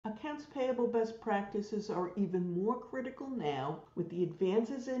Accounts payable best practices are even more critical now with the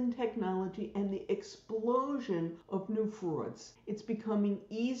advances in technology and the explosion of new frauds. It's becoming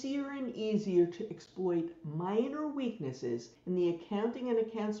easier and easier to exploit minor weaknesses in the accounting and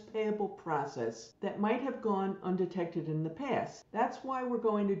accounts payable process that might have gone undetected in the past. That's why we're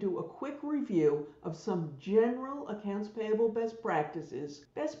going to do a quick review of some general accounts payable best practices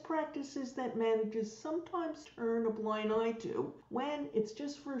that managers sometimes turn a blind eye to when it's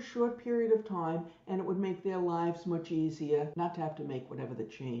just for a short period of time and it would make their lives much easier not to have to make whatever the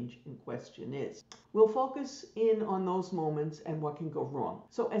change in question is. We'll focus in on those moments and what can go wrong.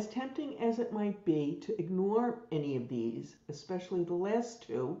 So as tempting as it might be to ignore any of these, especially the last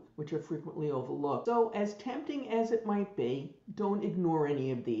two, which are frequently overlooked. So as tempting as it might be, don't ignore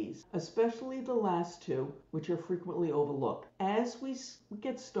any of these, especially the last two, which are frequently overlooked. As we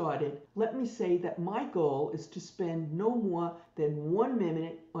get started, let me say that my goal is to spend no more than 1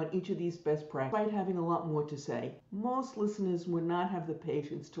 minute on each of these best practices. Despite having a lot more to say, most listeners would not have the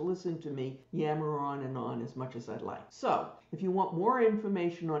patience to listen to me yammer on and on as much as I'd like. So, if you want more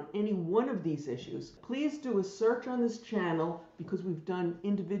information on any one of these issues, please do a search on this channel because we've done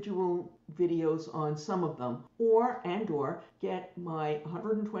individual videos on some of them, or get my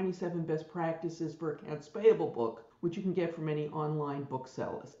 127 Best Practices for Accounts Payable book, which you can get from any online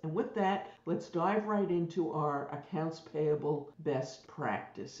booksellers. And with that, let's dive right into our accounts payable best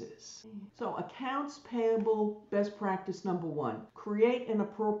practices. So accounts payable best practice number 1, create an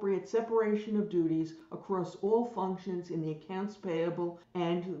appropriate separation of duties across all functions in the accounts payable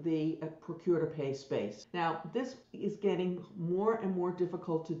and the procure to pay space. Now, this is getting more and more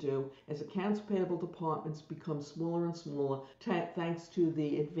difficult to do as accounts payable departments become smaller and smaller thanks to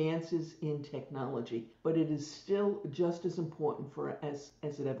the advances in technology, but it is still just as important as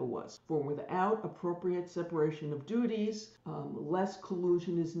it ever was. For without appropriate separation of duties, less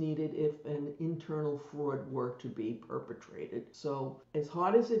collusion is needed if an internal fraud were to be perpetrated. So as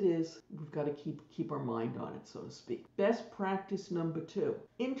hard as it is, we've got to keep our mind on it, so to speak. Best practice number 2.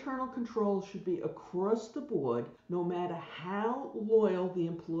 Internal controls should be across the board, no matter how loyal the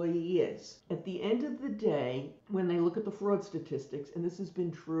employee is. At the end of the day, when they look at the fraud statistics, and this has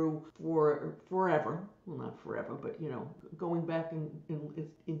been true for forever, well, not forever, but going back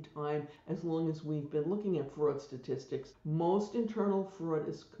in time, as long as we've been looking at fraud statistics, most internal fraud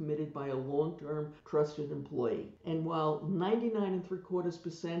is committed by a long-term trusted employee. And while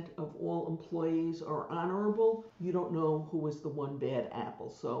 99.75% of all employees are honorable, you don't know who is the one bad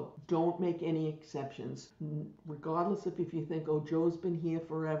apple. So don't make any exceptions, regardless if you think, oh, Joe's been here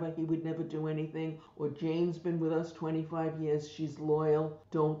forever, he would never do anything, or Jane's been with us 25 years, she's loyal.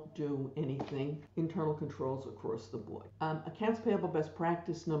 Don't do anything. Internal controls across the board. Accounts payable best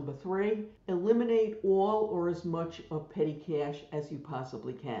practice number 3, eliminate all or as much of petty cash as you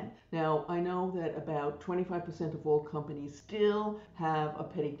possibly can. Now, I know that about 25% of all companies still have a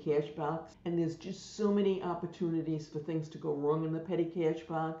petty cash box, and there's just so many opportunities for things to go wrong in the petty cash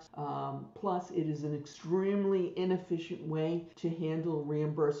box. Plus, it is an extremely inefficient way to handle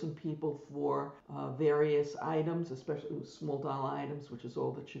reimbursing people for various items, especially small dollar items, which is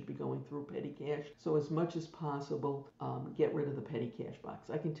all that should be going through petty cash. So as much as possible, get rid of the petty cash box.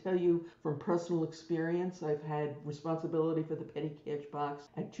 I can tell you from personal experience, I've had responsibility for the petty cash box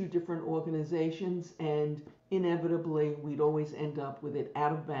at 2 different organizations, and inevitably we'd always end up with it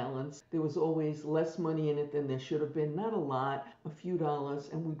out of balance. There was always less money in it than there should have been, not a lot, a few dollars,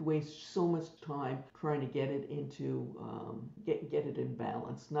 and we'd waste so much time trying to get it into get it in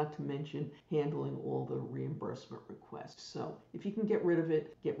balance, not to mention handling all the reimbursement requests. So if you can get rid of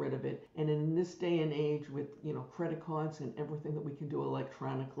it, get rid of it. And in this day and age with credit cards and everything that we can do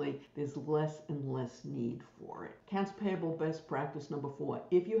electronically, there's less and less need for it. Accounts payable best practice number 4.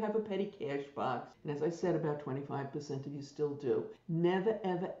 If you have a petty cash box, and as I said, about 25% of you still do, never,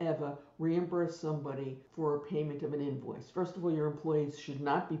 ever, ever reimburse somebody for a payment of an invoice. First of all, your employees should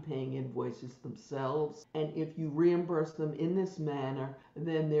not be paying invoices themselves, and if you reimburse them in this manner,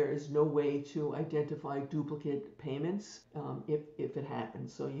 then there is no way to identify duplicate payments if it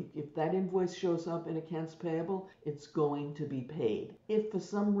happens. So if that invoice shows up in accounts payable, it's going to be paid. If for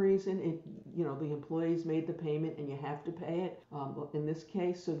some reason the employees made the payment and you have to pay it, in this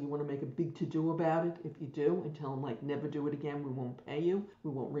case, so you want to make a big to-do about it if you do, and tell them, like, never do it again, we won't pay you,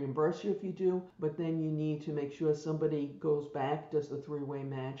 we won't reimburse you if you do, but then you need to make sure somebody goes back, does the 3-way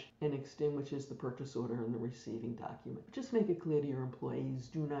match, and extinguishes the purchase order in the receiving document. Just make it clear to your employees,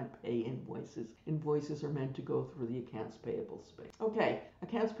 do not pay invoices. Invoices are meant to go through the accounts payable space. Okay,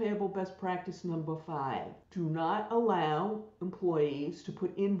 accounts payable best practice number 5. Do not allow employees to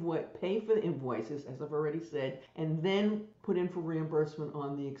pay for the invoices, as I've already said, and then put in for reimbursement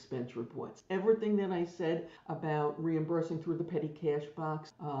on the expense reports. Everything that I said about reimbursing through the petty cash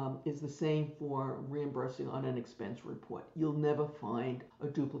box is the same for reimbursing on an expense report. You'll never find a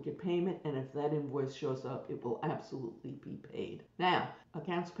duplicate payment, and if that invoice shows up, it will absolutely be paid. Now,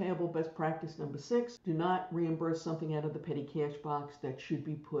 accounts payable best practice number 6, do not reimburse something out of the petty cash box that should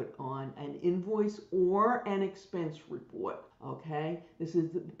be put on an invoice or an expense report. Okay, this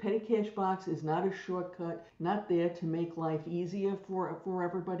is the petty cash box is not a shortcut, not there to make life easier for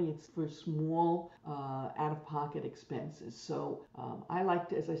everybody. It's for small out-of-pocket expenses. So I like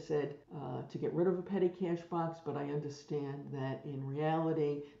to, as I said, to get rid of a petty cash box, but I understand that in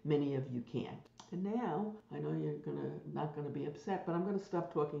reality, many of you can't. And now, I know you're not gonna be upset, but I'm gonna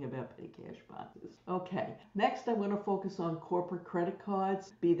stop talking about petty cash boxes. Okay, next I'm gonna focus on corporate credit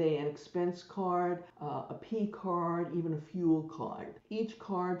cards, be they an expense card, a P card, even a fuel card. Each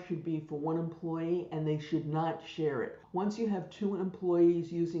card should be for one employee and they should not share it. Once you have 2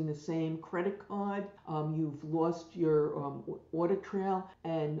 employees using the same credit card, you've lost your audit trail,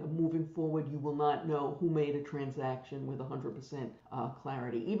 and moving forward, you will not know who made a transaction with 100%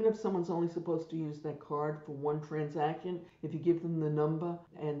 clarity. Even if someone's only supposed to use that card for one transaction, if you give them the number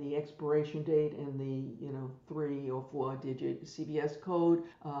and the expiration date and the 3 or 4 digit CVS code,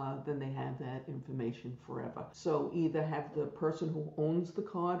 then they have that information forever. So either have the person who owns the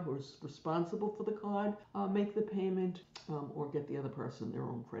card, who's responsible for the card, make the payment, or get the other person their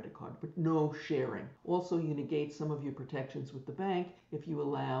own credit card, but no sharing. Also, you negate some of your protections with the bank if you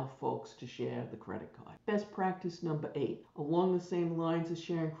allow folks to share the credit card. Best practice number 8. Along the same lines as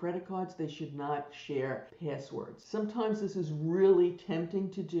sharing credit cards, they should not share passwords. Sometimes this is really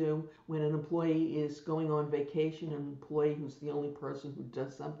tempting to do when an employee is going on vacation, an employee who's the only person who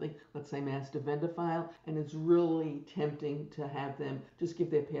does something, let's say master vendor file, and it's really tempting to have them just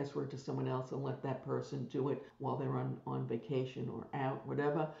give their password to someone else and let that person do it while they're on vacation or out,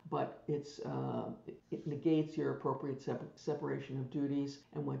 whatever. But it negates your appropriate separation of duties,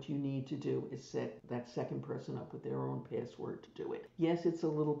 and what you need to do is set that second person up with their own password to do it. Yes, it's a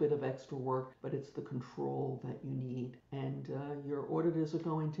little bit of extra work, but it's the control that you need, and your auditors are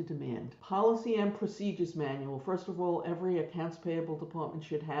going to demand. Policy and procedures manual. First of all, every accounts payable department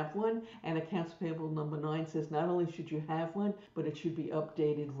should have one, and accounts payable number 9 says not only should you have one, but it should be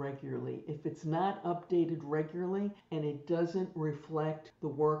updated regularly. If it's not updated regularly and it doesn't reflect the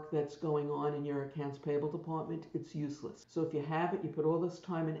work that's going on in your accounts payable department, it's useless. So if you have it, you put all this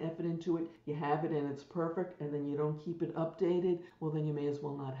time and effort into it, you have it and it's perfect, and then you don't keep it updated, well then you may as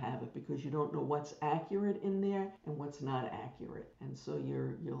well not have it, because you don't know what's accurate in there and what's not accurate, and so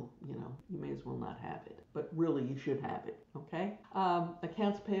you may as well not have it. But really, you should have it. Okay.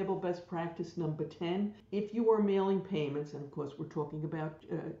 Accounts payable best practice number 10. If you are mailing payments, and of course we're talking about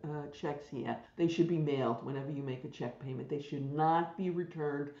checks here, they should be mailed whenever you make a check payment. They should not be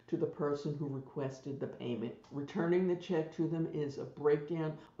returned to the person who requested the payment. Returning the check to them is a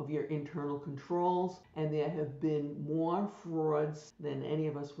breakdown of your internal controls, and there have been more frauds than any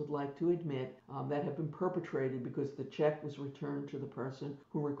of us would like to admit that have been perpetrated because the check was returned to the person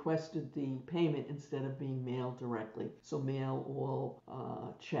who requested the payment instead of being mailed directly. So mail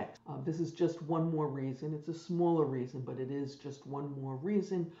all checks. This is just one more reason. It's a smaller reason, but it is just one more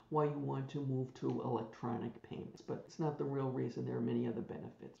reason why you want to move to electronic payments. But it's not the real reason. There are many other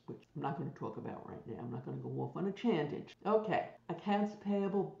benefits, which I'm not going to talk about right now. I'm not going to go off on a tangent. Okay, accounts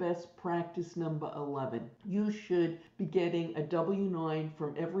payable best practice number 11. You should be getting a W-9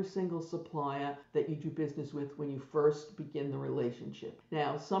 from every single supplier that you do business with when you first begin the relationship.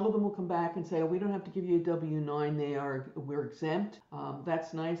 Now, some of them will come back and say, oh, we don't have to give you a W-9, we're exempt.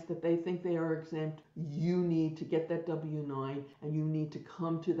 That's nice that they think they are exempt. You need to get that W-9, and you need to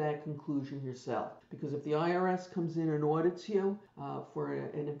come to that conclusion yourself. Because if the IRS comes in and audits you for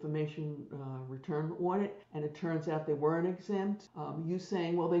an information return audit, and it turns out they weren't exempt, you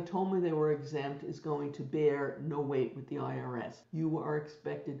saying, well, they told me they were exempt, is going to bear no weight with the IRS. You are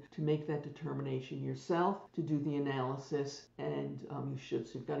expected to make that determination yourself, to do the analysis, and you should.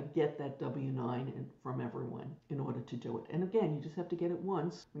 So you've got to get that W-9 from everyone in order to do it. And again, you just have to get it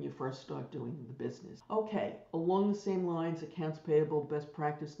once when you first start doing the business. Okay, along the same lines, accounts payable best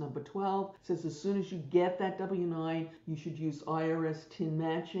practice number 12 says as soon as you get that W-9, you should use IRS TIN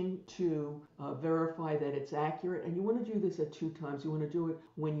matching to verify that it's accurate. And you want to do this at 2 times. You want to do it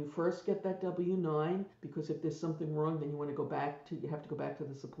when you first get that W-9, because if there's something wrong, then you have to go back to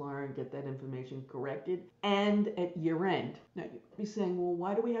the supplier and get that information corrected, and at year end. Now you'd be saying, well,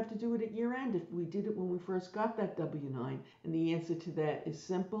 why do we have to do it at year end if we did it when we first got that W-9? And the answer to that is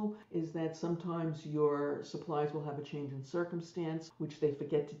simple, is that sometimes sometimes your suppliers will have a change in circumstance, which they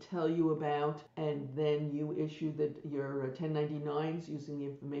forget to tell you about, and then you issue your 1099s using the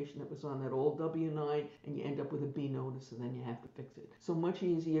information that was on that old W-9, and you end up with a B notice, and then you have to fix it. So much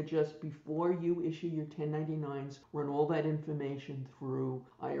easier just before you issue your 1099s, run all that information through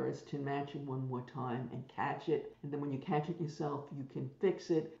IRS TIN matching one more time and catch it. And then when you catch it yourself, you can fix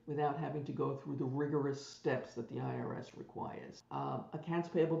it without having to go through the rigorous steps that the IRS requires. Accounts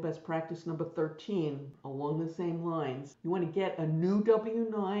payable best practice number 13, along the same lines. You want to get a new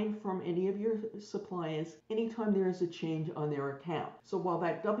W-9 from any of your suppliers anytime there is a change on their account. So while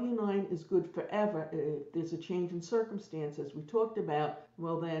that W-9 is good forever, if there's a change in circumstance, as we talked about,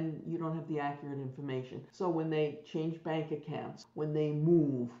 well, then you don't have the accurate information. So when they change bank accounts, when they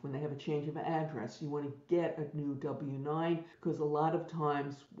move, when they have a change of address, you want to get a new W-9, because a lot of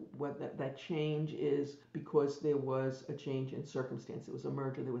times what that change is because there was a change in circumstance. It was a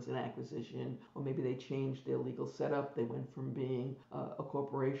merger, there was an acquisition, or maybe they changed their legal setup. They went from being a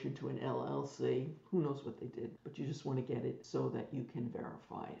corporation to an LLC. Who knows what they did, but you just want to get it so that you can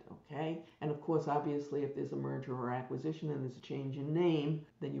verify it, okay? And of course, obviously, if there's a merger or acquisition and there's a change in name,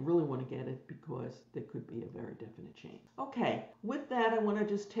 then you really want to get it because there could be a very definite change. Okay, with that, I want to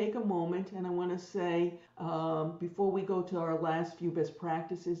just take a moment and I want to say, before we go to our last few best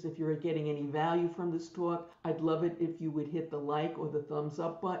practices, if you're getting any value from this talk, I'd love it if you would hit the like or the thumbs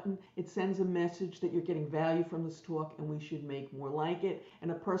up button. It sends a message that you're getting value from this talk and we should make more like it.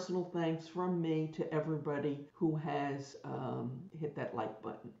 And a personal thanks from me to everybody who has hit that like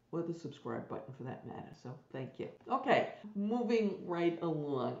button, or the subscribe button for that matter. So thank you. Okay, moving right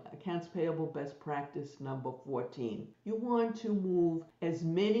along. Accounts payable best practice number 14. You want to move as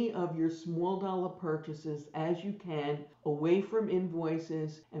many of your small dollar purchases as you can away from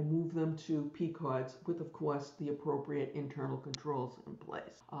invoices and move them to P cards with, of course, the appropriate internal controls in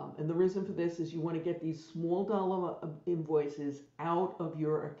place. And the reason for this is you want to get these small dollar invoices out of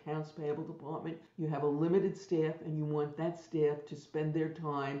your accounts payable department. You have a limited staff and you want that staff to spend their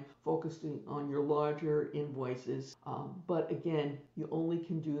time focusing on your larger invoices. But again, you only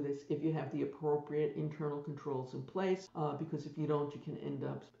can do this if you have the appropriate internal controls in place, because if you don't, you can end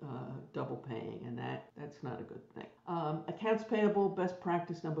up double paying, and that's not a good thing. Accounts payable best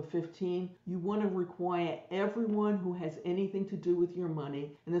practice number 15. You want to require everyone who has anything to do with your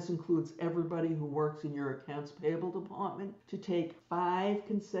money, and this includes everybody who works in your accounts payable department, to take 5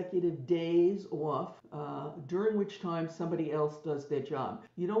 consecutive days off, during which time somebody else does their job.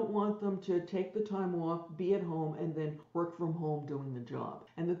 You don't want them to take the time off, be at home, and then work from home doing the job.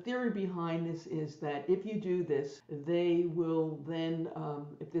 And the theory behind this is that if you do this, they will then,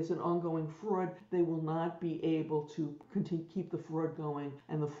 if there's an ongoing fraud, they will not be able to keep the fraud going,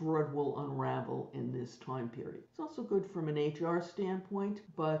 and the fraud will unravel in this time period. It's also good from an HR standpoint,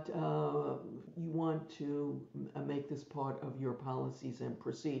 but you want to make this part of your policies and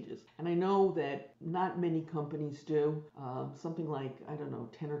procedures. And I know that not many companies do, something like, I don't know,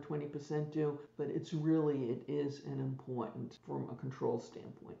 10 or 20% do, but it is an important from a control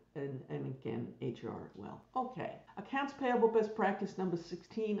standpoint, and again, HR as well. Okay, accounts payable best practice number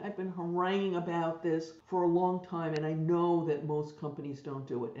 16. I've been haranguing about this for a long time, and I know that most companies don't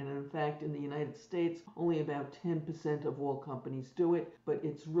do it. And in fact, in the United States, only about 10% of all companies do it, but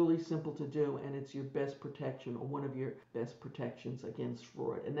it's really simple to do, and it's your best protection, or one of your best protections against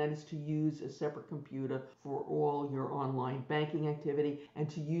fraud. And that is to use a separate computer for all your online banking activity, and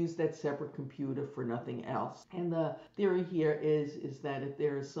to use that separate computer for nothing else. And the theory here is that if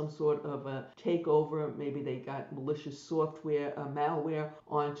there is some sort of a takeover, maybe they got malicious software, malware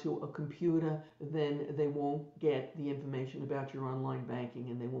onto a computer, then they won't get the information about your online banking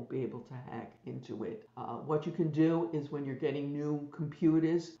and they won't be able to hack into it. What you can do is, when you're getting new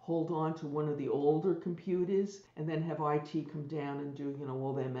computers, hold on to one of the older computers and then have IT come down and do,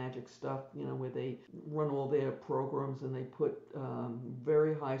 all their magic stuff, where they run all their programs and they put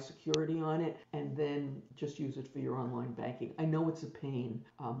very high security on it, and then just use it for your online banking. I know it's a pain.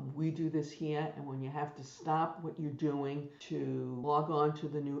 We do this here, and when you have to stop what you're doing to log on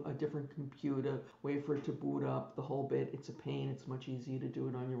to a different computer, wait for it to boot up, the whole bit, it's a pain. It's much easier to do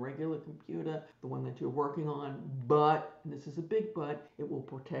it on your regular computer, the one that you're working on, but, and this is a big but, it will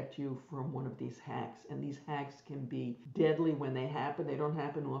protect you from one of these hacks. And these hacks can be deadly when they happen. They don't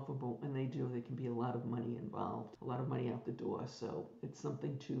happen often, but when they do, there can be a lot of money involved, a lot of money out the door. So it's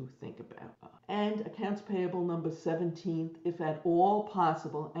something to think about. And accounts payable number 17, if at all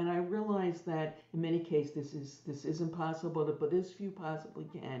possible, and I realize that in many cases this isn't possible, but as few possibly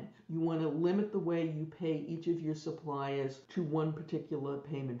can, you want to limit the way you pay each of your suppliers to one particular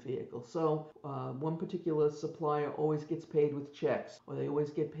payment vehicle. So one particular supplier always gets paid with checks, or they always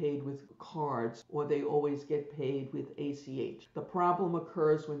get paid with cards, or they always get paid with ACH. The problem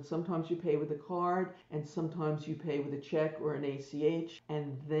occurs when sometimes you pay with a card and sometimes you pay with a check or an ACH,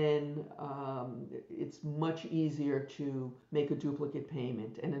 and then it's much easier to make a duplicate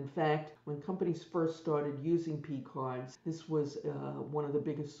payment. And in fact, when companies first started using P cards, this was one of the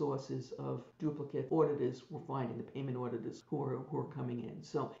biggest sources of duplicate auditors were finding, the payment auditors who are coming in.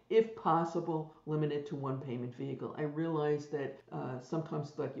 So if possible, limit it to one payment vehicle. I realize that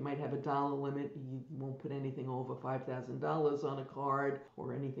sometimes, like, you might have a dollar limit, you won't put anything over $5,000 on a card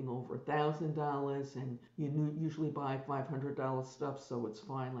or anything over $1,000, and you usually buy $500 stuff, so it's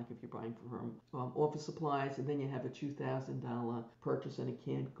fine. Like if you're buying from office supplies, and then you have a $2,000 purchase and it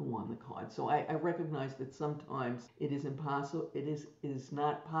can't go on the card. So I recognize that sometimes it is impossible. It is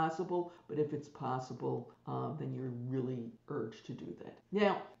not possible, but if it's possible, then you're really urged to do that.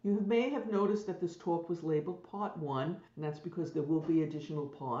 Now, you may have noticed that this talk was labeled Part 1, and that's because there will be additional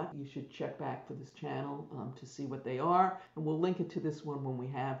part. You should check back for this channel to see what they are, and we'll link it to this one when we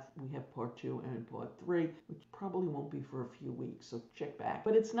have Part 2 and Part 3, which probably won't be for a few weeks, so check back.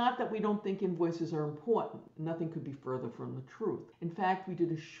 But it's not that we don't think invoices are important. Nothing could be further from the truth. In fact, we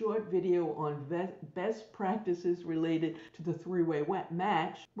did a short video on best practices related to the three-way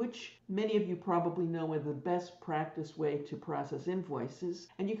match, which many of you probably know are the best practice way to process invoices,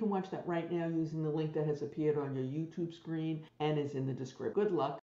 and you can watch that right now using the link that has appeared on your YouTube screen and is in the description. Good luck.